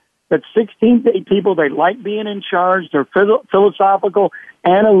found that 16-day people, they like being in charge. They're philosophical,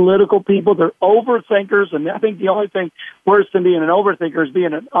 analytical people. They're overthinkers, and I think the only thing worse than being an overthinker is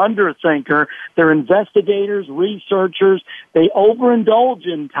being an underthinker. They're investigators, researchers. They overindulge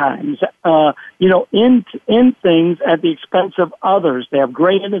in times, in things at the expense of others. They have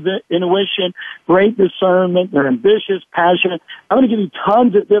great intuition, great discernment. They're ambitious, passionate. I'm going to give you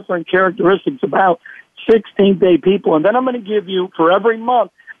tons of different characteristics about 16-day people, and then I'm going to give you, for every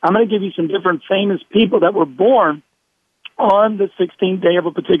month, I'm going to give you some different famous people that were born on the 16th day of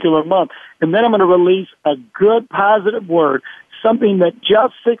a particular month. And then I'm going to release a good, positive word, something that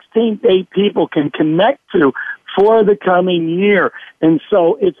just 16th-day people can connect to for the coming year. And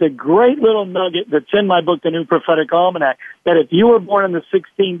so it's a great little nugget that's in my book, The New Prophetic Almanac, that if you were born on the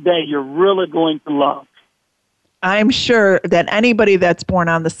 16th day, you're really going to love. I'm sure that anybody that's born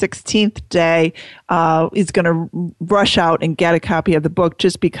on the 16th day is going to rush out and get a copy of the book,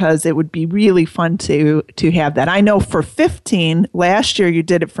 just because it would be really fun to have that. I know for 15, last year you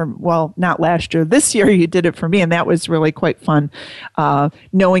did it for, well, not last year, this year you did it for me, and that was really quite fun,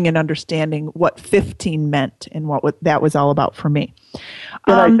 knowing and understanding what 15 meant and what that was all about for me.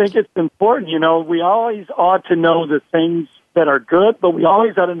 And I think it's important, we always ought to know the things that are good, but we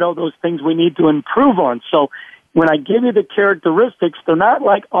always ought to know those things we need to improve on. So when I give you the characteristics, they're not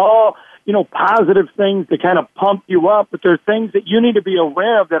like all, positive things to kind of pump you up, but they're things that you need to be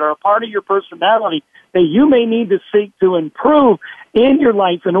aware of that are a part of your personality that you may need to seek to improve in your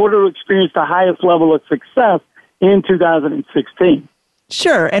life in order to experience the highest level of success in 2016.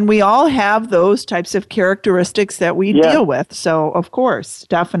 Sure, and we all have those types of characteristics that we deal with. So, of course,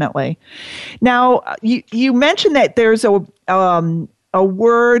 definitely. Now, you mentioned that there's a a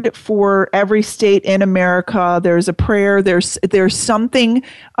word for every state in America. There's a prayer. There's something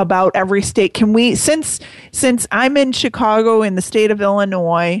about every state. Can we, since I'm in Chicago in the state of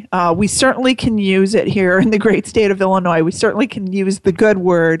Illinois, we certainly can use it here in the great state of Illinois. We certainly can use the good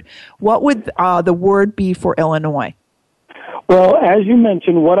word. What would the word be for Illinois? Well, as you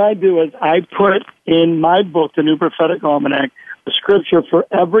mentioned, what I do is I put in my book, The New Prophetic Almanac, the scripture for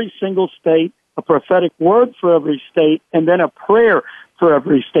every single state, a prophetic word for every state, and then a prayer for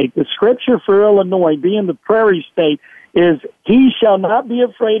every state. The scripture for Illinois, being the prairie state, is, he shall not be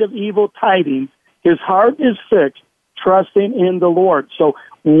afraid of evil tidings. His heart is fixed, trusting in the Lord. So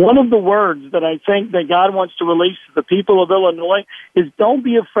one of the words that I think that God wants to release to the people of Illinois is, don't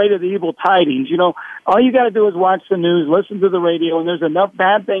be afraid of the evil tidings. You know, all you got to do is watch the news, listen to the radio, and there's enough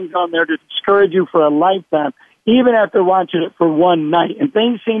bad things on there to discourage you for a lifetime, even after watching it for one night. And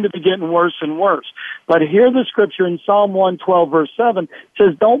things seem to be getting worse and worse. But here the scripture in Psalm 112, verse 7,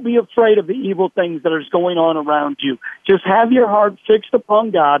 says, don't be afraid of the evil things that are going on around you. Just have your heart fixed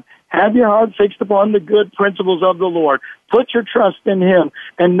upon God. Have your heart fixed upon the good principles of the Lord. Put your trust in Him,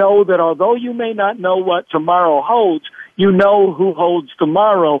 and know that although you may not know what tomorrow holds, you know who holds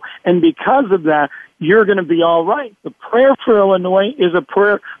tomorrow. And because of that, you're going to be all right. The prayer for Illinois is a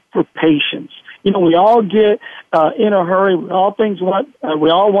prayer for patience. You know, we all get in a hurry. We all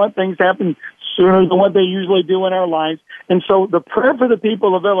want things to happen sooner than what they usually do in our lives. And so the prayer for the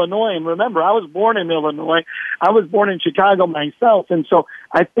people of Illinois, and remember, I was born in Illinois. I was born in Chicago myself. And so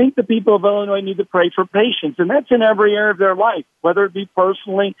I think the people of Illinois need to pray for patience. And that's in every area of their life, whether it be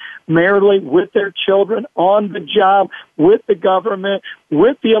personally, maritally, with their children, on the job, with the government,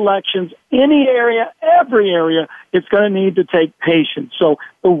 with the elections, any area, every area, it's going to need to take patience. So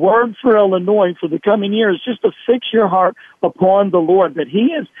the word for Illinois for the coming year is just to fix your heart upon the Lord, that He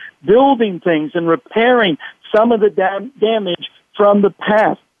is building things and repairing some of the damage from the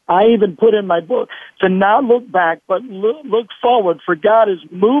past. I even put in my book to not look back, but look forward, for God is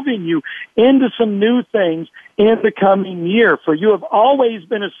moving you into some new things in the coming year. For you have always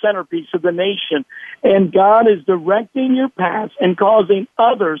been a centerpiece of the nation, and God is directing your path and causing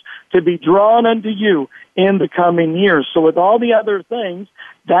others to be drawn unto you in the coming years. So with all the other things,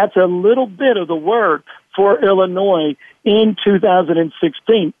 that's a little bit of the word for Illinois in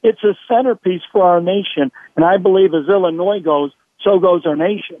 2016. It's a centerpiece for our nation, and I believe as Illinois goes, so goes our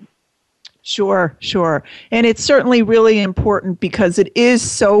nation. Sure. And it's certainly really important because it is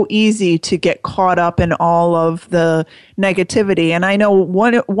so easy to get caught up in all of the negativity. And I know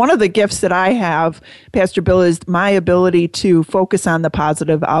one of the gifts that I have, Pastor Bill, is my ability to focus on the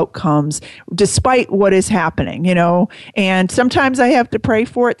positive outcomes despite what is happening, you know. And sometimes I have to pray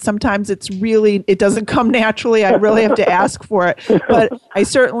for it. Sometimes it doesn't come naturally. I really have to ask for it. But I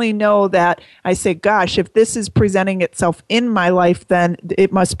certainly know that I say, gosh, if this is presenting itself in my life, then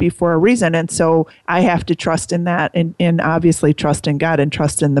it must be for a reason. And so I have to trust in that and obviously trust in God and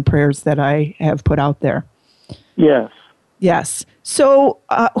trust in the prayers that I have put out there. Yes. So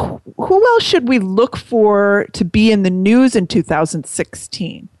who else should we look for to be in the news in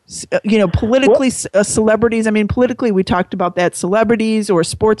 2016? You know, politically, celebrities. I mean, politically, we talked about that, celebrities or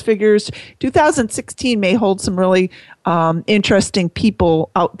sports figures. 2016 may hold some really interesting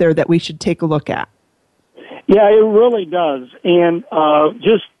people out there that we should take a look at. Yeah, it really does. And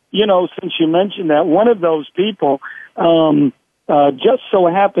just, you know, since you mentioned that, one of those people just so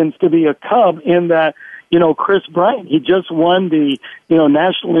happens to be a Cub in that, you know, Chris Bryant. He just won the, you know,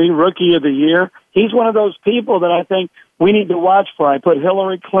 National League Rookie of the Year. He's one of those people that I think we need to watch for. I put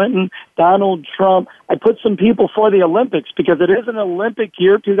Hillary Clinton, Donald Trump. I put some people for the Olympics because it is an Olympic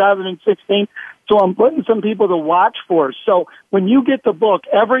year, 2016. So I'm putting some people to watch for. So when you get the book,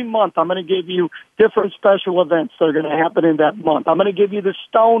 every month I'm going to give you different special events that are going to happen in that month. I'm going to give you the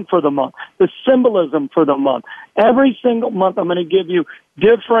stone for the month, the symbolism for the month. Every single month I'm going to give you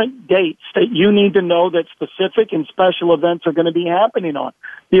different dates that you need to know that specific and special events are going to be happening on.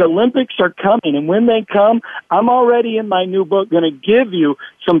 The Olympics are coming, and when they come, I'm already in my new book going to give you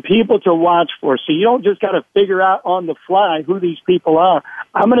some people to watch for. So you don't just got to figure out on the fly who these people are.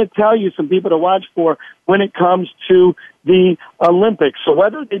 I'm going to tell you some people to watch for when it comes to the Olympics. So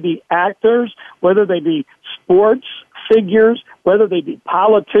whether they be actors, whether they be sports figures, whether they be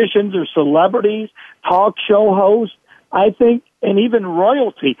politicians or celebrities, talk show hosts, I think, and even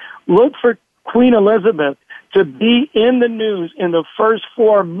royalty, look for Queen Elizabeth to be in the news in the first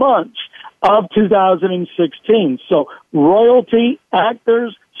 4 months of 2016. So royalty,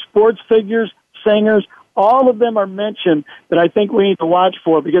 actors, sports figures, singers, all of them are mentioned that I think we need to watch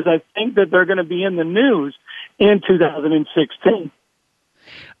for because I think that they're going to be in the news in 2016.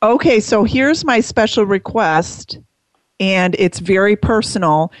 Okay, so here's my special request. and it's very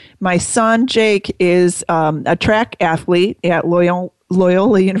personal. My son, Jake, is a track athlete at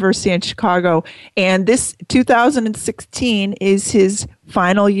Loyola University in Chicago, and this 2016 is his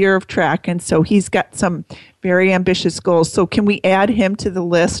final year of track, and so he's got some very ambitious goals. So can we add him to the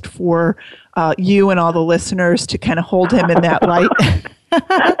list for you and all the listeners to kind of hold him in that light?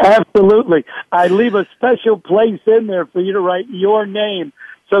 Absolutely. I leave a special place in there for you to write your name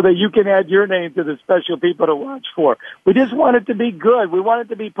so that you can add your name to the special people to watch for. We just want it to be good. We want it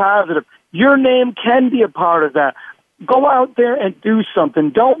to be positive. Your name can be a part of that. Go out there and do something.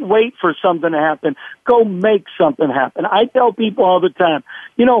 Don't wait for something to happen. Go make something happen. I tell people all the time,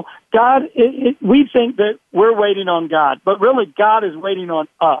 God, we think that we're waiting on God, but really God is waiting on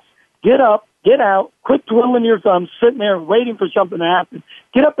us. Get up, get out, quit twiddling your thumbs, sitting there waiting for something to happen.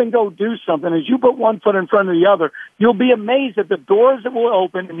 Get up and go do something. As you put one foot in front of the other, you'll be amazed at the doors that will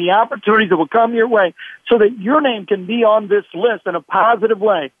open and the opportunities that will come your way so that your name can be on this list in a positive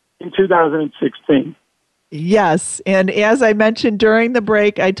way in 2016. Yes. And as I mentioned during the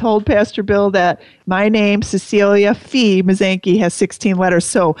break, I told Pastor Bill that my name, Cecilia Fee Mazanke, has 16 letters.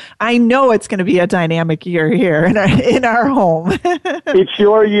 So I know it's going to be a dynamic year here in our home. It's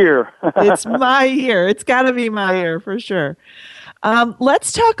your year. It's my year. It's got to be my year for sure.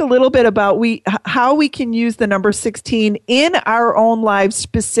 Let's talk a little bit about how we can use the number 16 in our own lives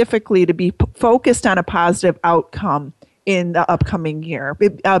specifically to be focused on a positive outcome in the upcoming year.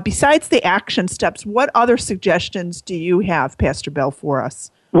 Besides the action steps, what other suggestions do you have, Pastor Bill, for us?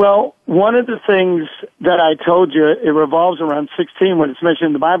 Well, one of the things that I told you, it revolves around 16 when it's mentioned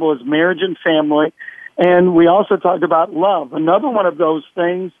in the Bible, is marriage and family. And we also talked about love. Another one of those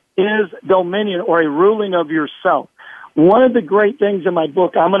things is dominion, or a ruling of yourself. One of the great things in my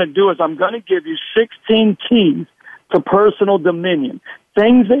book I'm going to do is I'm going to give you 16 keys to personal dominion.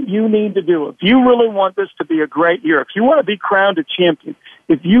 Things that you need to do. If you really want this to be a great year, if you want to be crowned a champion,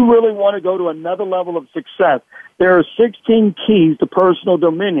 if you really want to go to another level of success, there are 16 keys to personal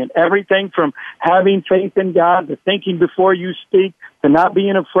dominion. Everything from having faith in God, to thinking before you speak, to not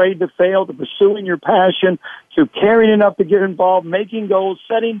being afraid to fail, to pursuing your passion, to caring enough to get involved, making goals,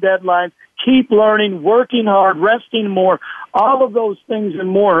 setting deadlines, keep learning, working hard, resting more. All of those things and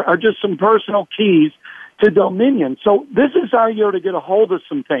more are just some personal keys to dominion. So this is our year to get a hold of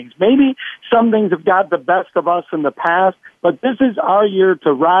some things. Maybe some things have got the best of us in the past, but this is our year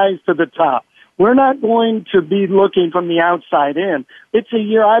to rise to the top. We're not going to be looking from the outside in. It's a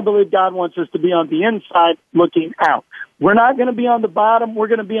year I believe God wants us to be on the inside looking out. We're not going to be on the bottom. We're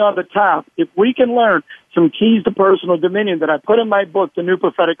going to be on the top. If we can learn some keys to personal dominion that I put in my book, The New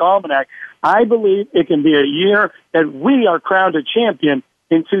Prophetic Almanac, I believe it can be a year that we are crowned a champion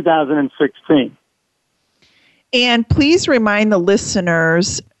in 2016. And please remind the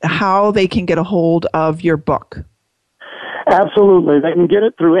listeners how they can get a hold of your book. Absolutely. They can get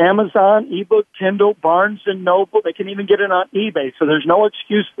it through Amazon, ebook, Kindle, Barnes & Noble. They can even get it on eBay. So there's no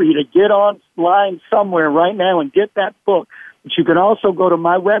excuse for you to get online somewhere right now and get that book. But you can also go to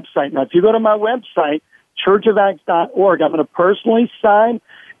my website. Now, if you go to my website, churchofacts.org, I'm going to personally sign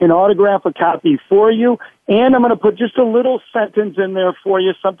and autograph a copy for you. And I'm going to put just a little sentence in there for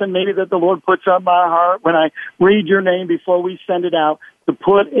you, something maybe that the Lord puts on my heart when I read your name before we send it out, to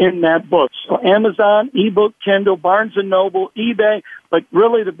put in that book. So Amazon, ebook, Kindle, Barnes & Noble, eBay, but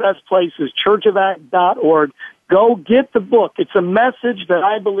really the best place is churchofacts.org. Go get the book. It's a message that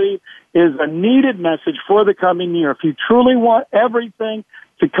I believe is a needed message for the coming year. If you truly want everything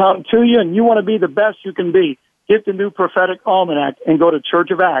to come to you and you want to be the best you can be, get the New Prophetic Almanac and go to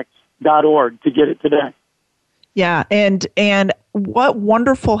churchofacts.org to get it today. Yeah, and what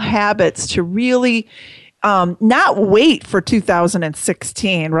wonderful habits to really not wait for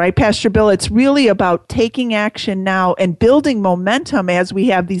 2016, right, Pastor Bill? It's really about taking action now and building momentum as we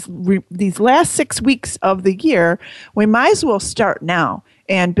have these last 6 weeks of the year. We might as well start now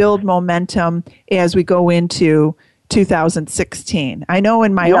and build momentum as we go into 2016. I know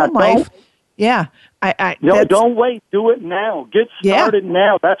in my own life, don't wait. Do it now. Get started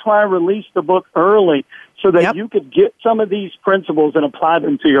now. That's why I released the book early, so that you could get some of these principles and apply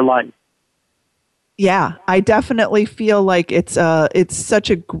them to your life. Yeah, I definitely feel like it's such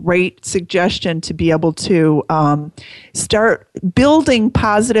a great suggestion to be able to start building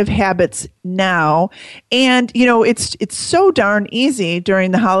positive habits now. And, it's so darn easy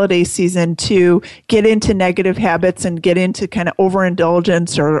during the holiday season to get into negative habits and get into kind of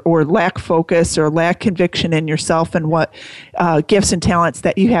overindulgence or lack focus or lack conviction in yourself and what gifts and talents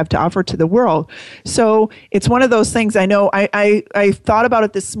that you have to offer to the world. So it's one of those things. I know I thought about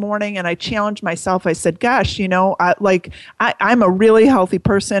it this morning and I challenged myself. myself, I said, gosh, I'm a really healthy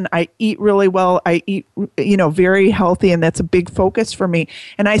person. I eat really well. I eat, very healthy, and that's a big focus for me.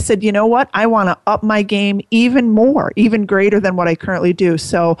 And I said, you know what? I want to up my game even more, even greater than what I currently do.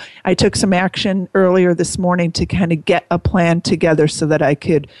 So I took some action earlier this morning to kind of get a plan together so that I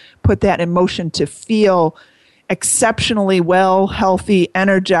could put that in motion to feel exceptionally well, healthy,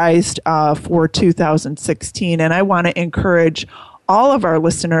 energized for 2016. And I want to encourage all of our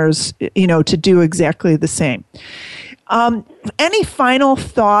listeners, to do exactly the same. Any final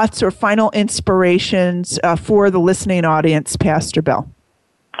thoughts or final inspirations for the listening audience, Pastor Bill?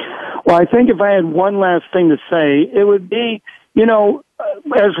 Well, I think if I had one last thing to say, it would be,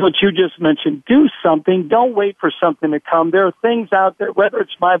 as what you just mentioned, do something. Don't wait for something to come. There are things out there, whether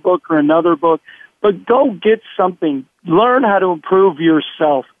it's my book or another book, but go get something. Learn how to improve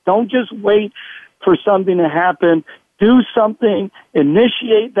yourself. Don't just wait for something to happen. Do something.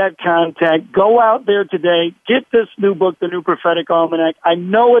 Initiate that contact. Go out there today. Get this new book, The New Prophetic Almanac. I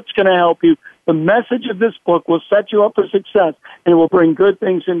know it's going to help you. The message of this book will set you up for success, and it will bring good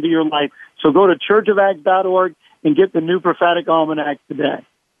things into your life. So go to churchofacts.org and get the New Prophetic Almanac today.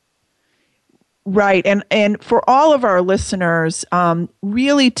 Right. And for all of our listeners,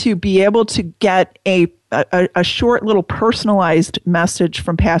 really to be able to get a short little personalized message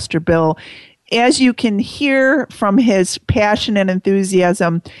from Pastor Bill, as you can hear from his passion and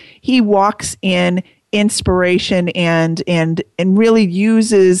enthusiasm, he walks in inspiration and really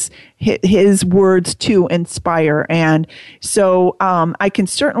uses his words to inspire. And so I can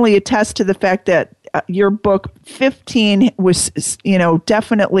certainly attest to the fact that your book 15 was,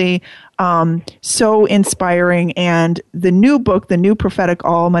 definitely so inspiring. And the new book, The New Prophetic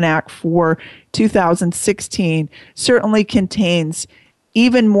Almanac for 2016, certainly contains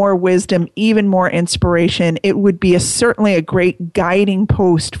even more wisdom, even more inspiration. It would be certainly a great guiding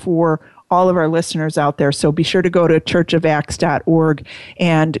post for all of our listeners out there. So be sure to go to churchofacts.org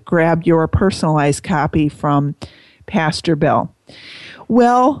and grab your personalized copy from Pastor Bill.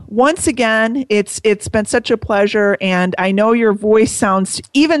 Well, once again, it's been such a pleasure, and I know your voice sounds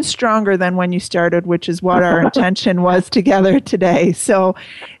even stronger than when you started, which is what our intention was together today. So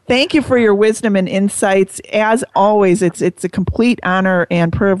thank you for your wisdom and insights. As always, it's a complete honor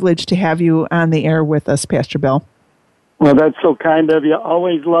and privilege to have you on the air with us, Pastor Bill. Well, that's so kind of you.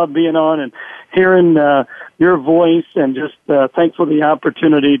 Always love being on and hearing your voice, and just thankful for the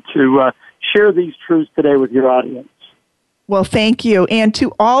opportunity to share these truths today with your audience. Well, thank you. And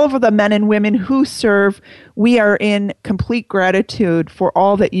to all of the men and women who serve, we are in complete gratitude for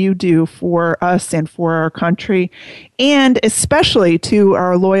all that you do for us and for our country, and especially to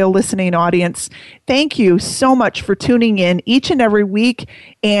our loyal listening audience. Thank you so much for tuning in each and every week.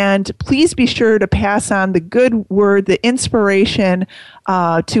 And please be sure to pass on the good word, the inspiration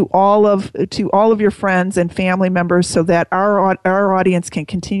to all of your friends and family members, so that our audience can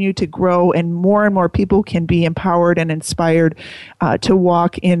continue to grow and more people can be empowered and inspired to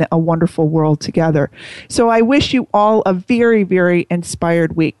walk in a wonderful world together. So I wish you all a very, very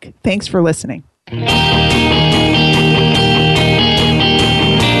inspired week. Thanks for listening.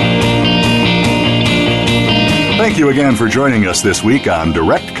 Thank you again for joining us this week on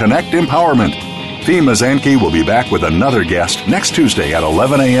Direct Connect Empowerment. Fee Mazanke will be back with another guest next Tuesday at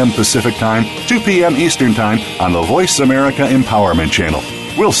 11 a.m. Pacific Time, 2 p.m. Eastern Time on the Voice America Empowerment Channel.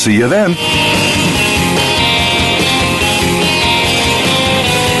 We'll see you then.